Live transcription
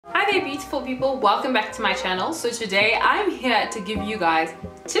Hi there beautiful people, welcome back to my channel. So today I'm here to give you guys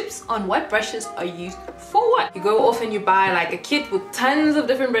tips on what brushes are used for what. You go off and you buy like a kit with tons of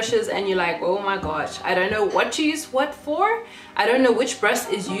different brushes and you're like, oh my gosh, I don't know what to use what for. I don't know which brush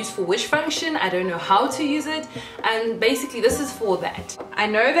is used for which function. I don't know how to use it, and basically this is for that. I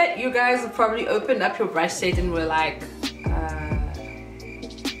know that you guys have probably opened up your brush set and were like,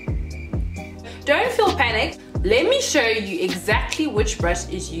 don't feel panicked. Let me show you exactly which brush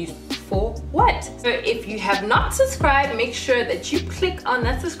is used for what. So if you have not subscribed, make sure that you click on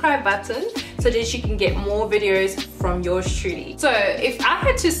that subscribe button so that you can get more videos from yours truly. So if I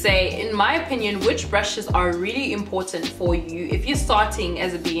had to say, in my opinion, which brushes are really important for you if you're starting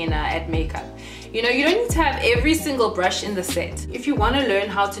as a beginner at makeup. You know, you don't need to have every single brush in the set. If you want to learn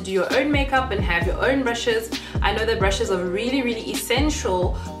how to do your own makeup and have your own brushes, I know that brushes are really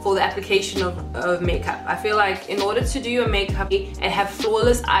essential for the application of makeup. I feel like in order to do your makeup and have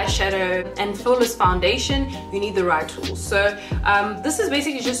flawless eyeshadow and flawless foundation, you need the right tools. So this is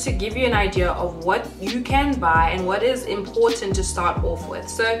basically just to give you an idea of what you can buy and what is important to start off with.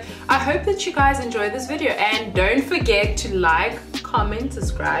 So I hope that you guys enjoy this video, and don't forget to like, comment,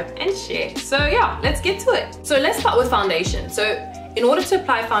 subscribe and share. So yeah, let's get to it. So let's start with foundation. So in order to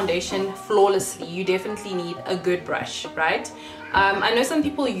apply foundation flawlessly, you definitely need a good brush, right? I know some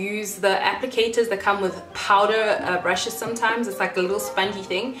people use the applicators that come with powder brushes sometimes. It's like a little spongy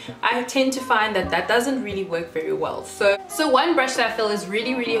thing. I tend to find that that doesn't really work very well. So one brush that I feel is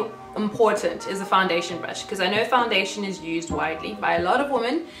really important is a foundation brush, because I know foundation is used widely by a lot of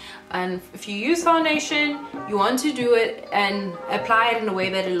women. And if you use foundation, you want to do it and apply it in a way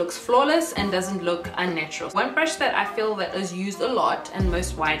that it looks flawless and doesn't look unnatural. One brush that I feel that is used a lot and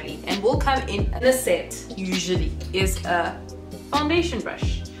most widely and will come in a set usually is a foundation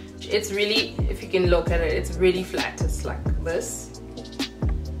brush. It's really, if you can look at it, it's really flat. It's like this.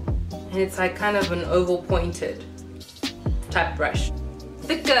 And it's like kind of an oval pointed type brush.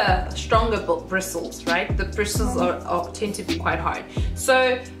 Thicker, stronger bristles, right? The bristles tend to be quite hard.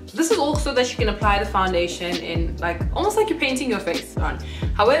 So this is also that you can apply the foundation in like almost like you're painting your face on.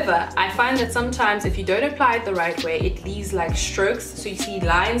 However, I find that sometimes if you don't apply it the right way, it leaves like strokes, so you see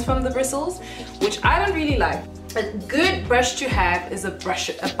lines from the bristles, which I don't really like. A good brush to have is a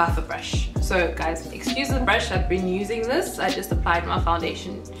buffer brush. So guys, excuse the brush, I've been using this. I just applied my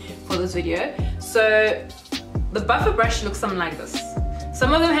foundation for this video. So the buffer brush looks something like this.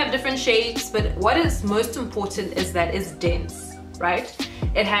 Some of them have different shapes, but what is most important is that it's dense, right?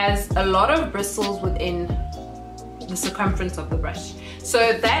 It has a lot of bristles within the circumference of the brush.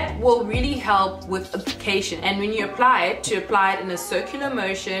 So that will really help with application. And when you apply it, to apply it in a circular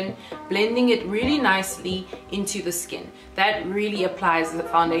motion, blending it really nicely into the skin. That really applies the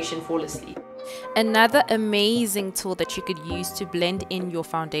foundation flawlessly. Another amazing tool that you could use to blend in your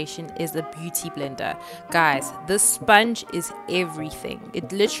foundation is a beauty blender. Guys, this sponge is everything.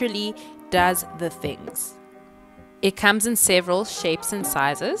 It literally does the things. It comes in several shapes and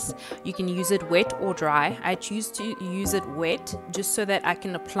sizes. You can use it wet or dry. I choose to use it wet just so that I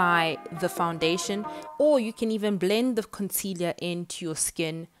can apply the foundation, or you can even blend the concealer into your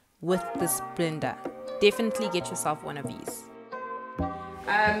skin with this blender. Definitely get yourself one of these.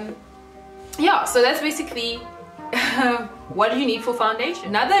 Yeah, so that's basically what you need for foundation.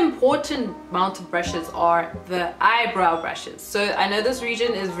 Another important amount of brushes are the eyebrow brushes. So I know this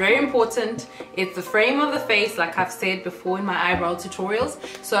region is very important. It's the frame of the face, like I've said before in my eyebrow tutorials.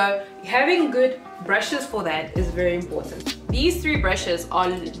 So having good brushes for that is very important. These three brushes are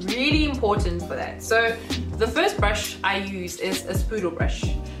really important for that. So the first brush I use is a spoodle brush.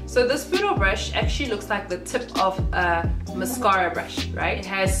 So the spoodle brush actually looks like the tip of a mascara brush, right? It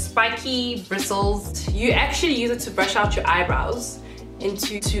has spiky bristles. You actually use it to brush out your eyebrows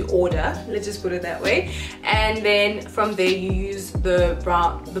into order, let's just put it that way. And then from there you use the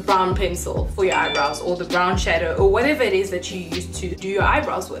brown pencil for your eyebrows, or the brown shadow, or whatever it is that you use to do your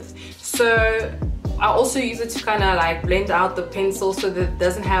eyebrows with. So I also use it to kind of like blend out the pencil so that it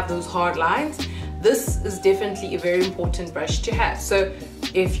doesn't have those hard lines. This is definitely a very important brush to have. So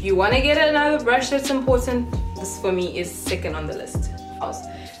if you want to get another brush that's important, this for me is second on the list.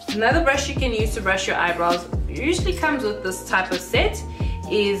 Another brush you can use to brush your eyebrows, usually comes with this type of set,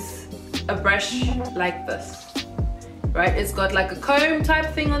 is a brush like this, right? It's got like a comb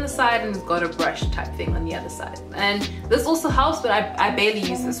type thing on the side and it's got a brush type thing on the other side. And this also helps, but I barely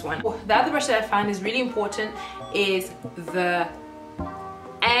use this one. The other brush that I find is really important is the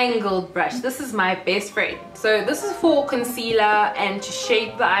angled brush. This is my best friend. So this is for concealer and to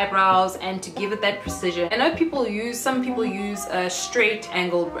shape the eyebrows and to give it that precision. I know some people use a straight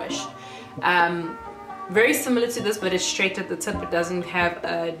angled brush. very similar to this, but it's straight at the tip. It doesn't have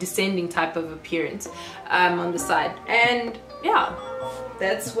a descending type of appearance on the side. And yeah,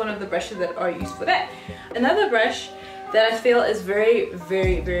 that's one of the brushes that are used for that. Another brush that I feel is very,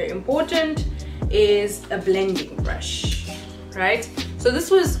 very, very important is a blending brush, right? So this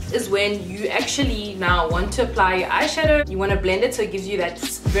is when you actually now want to apply your eyeshadow. You want to blend it so it gives you that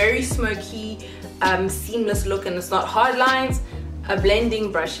very smoky, seamless look, and it's not hard lines. A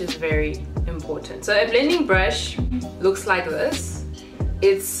blending brush is very important. So a blending brush looks like this.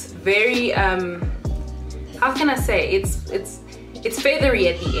 It's very how can I say, it's feathery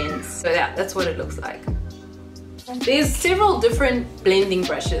at the ends. So yeah, that's what it looks like. There's several different blending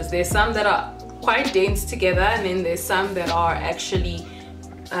brushes. There's some that are quite dense together, and then there's some that are actually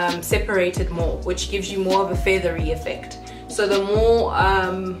separated more, which gives you more of a feathery effect. So the more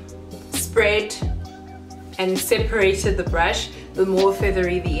spread and separated the brush, the more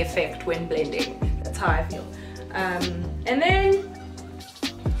feathery the effect when blending. That's how I feel. And then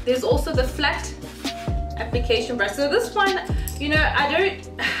there's also the flat application brush. So this one, you know,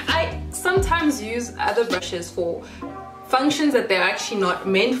 I sometimes use other brushes for functions that they're actually not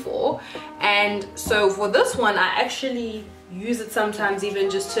meant for, and so for this one I actually use it sometimes even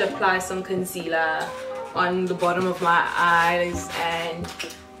just to apply some concealer on the bottom of my eyes, and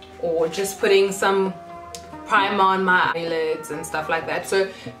or just putting some primer on my eyelids and stuff like that. So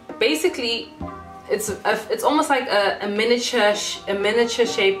basically it's almost like a miniature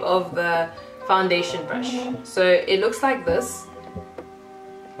shape of the foundation brush. So it looks like this.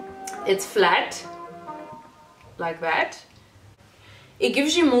 It's flat like that. It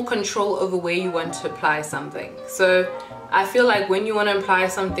gives you more control over where you want to apply something. So I feel like when you want to apply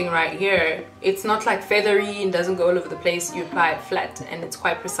something right here, it's not like feathery and doesn't go all over the place. You apply it flat and it's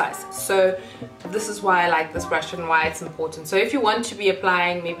quite precise. So this is why I like this brush and why it's important. So if you want to be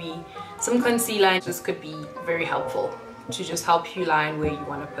applying maybe some concealer, this could be very helpful to just help you line where you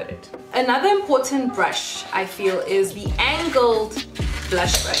want to put it. Another important brush I feel is the angled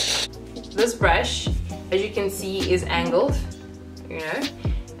blush brush. This brush, as you can see, is angled, you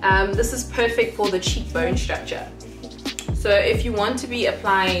know. This is perfect for the cheekbone structure. So if you want to be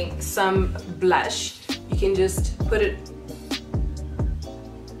applying some blush, you can just put it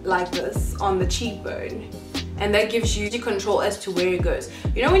like this on the cheekbone, and that gives you control as to where it goes.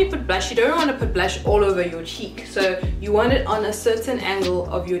 You know, when you put blush, you don't want to put blush all over your cheek. So you want it on a certain angle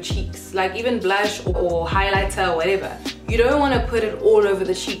of your cheeks, like even blush or highlighter or whatever. You don't want to put it all over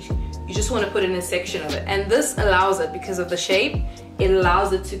the cheek. You just want to put in a section of it, and this allows it, because of the shape, it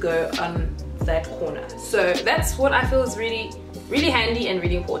allows it to go on that corner. So that's what I feel is really, really handy and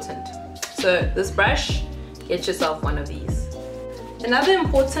really important. So this brush, get yourself one of these. Another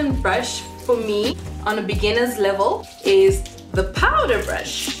important brush for me on a beginner's level is the powder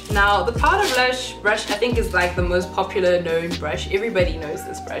brush. Now the powder brush I think is like the most popular known brush. Everybody knows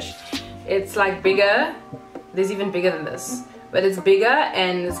this brush. It's like bigger, there's even bigger than this, but it's bigger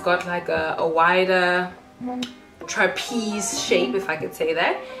and it's got like a wider trapeze shape, if I could say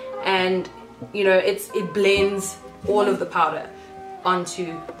that, and you know, it blends all of the powder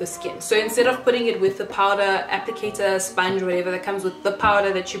onto the skin. So instead of putting it with the powder applicator, sponge, or whatever that comes with the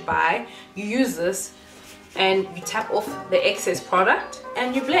powder that you buy, you use this and you tap off the excess product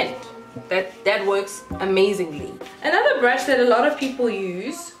and you blend. That works amazingly. Another brush that a lot of people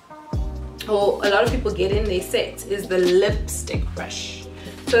use, or a lot of people get in their sets, is the lipstick brush.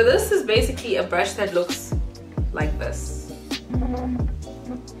 So this is basically a brush that looks like this,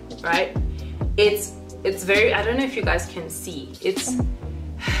 right? It's very, I don't know if you guys can see,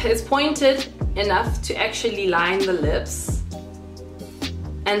 it's pointed enough to actually line the lips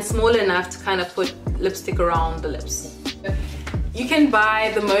and small enough to kind of put lipstick around the lips. You can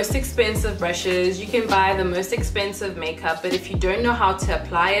buy the most expensive brushes, you can buy the most expensive makeup, but if you don't know how to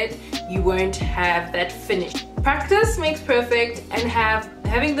apply it, you won't have that finish. Practice makes perfect, and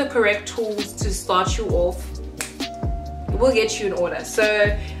having the correct tools to start you off will get you in order.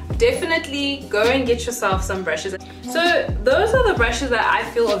 So definitely go and get yourself some brushes. So those are the brushes that I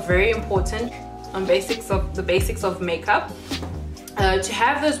feel are very important on the basics of makeup. To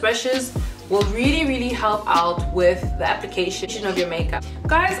have those brushes will really help out with the application of your makeup.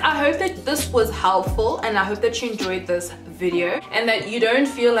 Guys, I hope that this was helpful, and I hope that you enjoyed this video and that you don't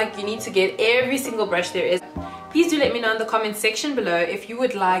feel like you need to get every single brush there is. Please do let me know in the comment section below if you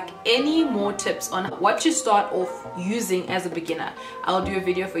would like any more tips on what to start off using as a beginner. I'll do a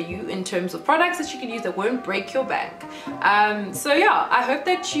video for you in terms of products that you can use that won't break your bank. So yeah, I hope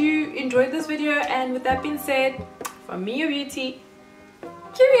that you enjoyed this video, and with that being said, from me, your beauty,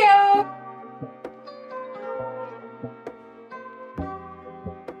 cheerio!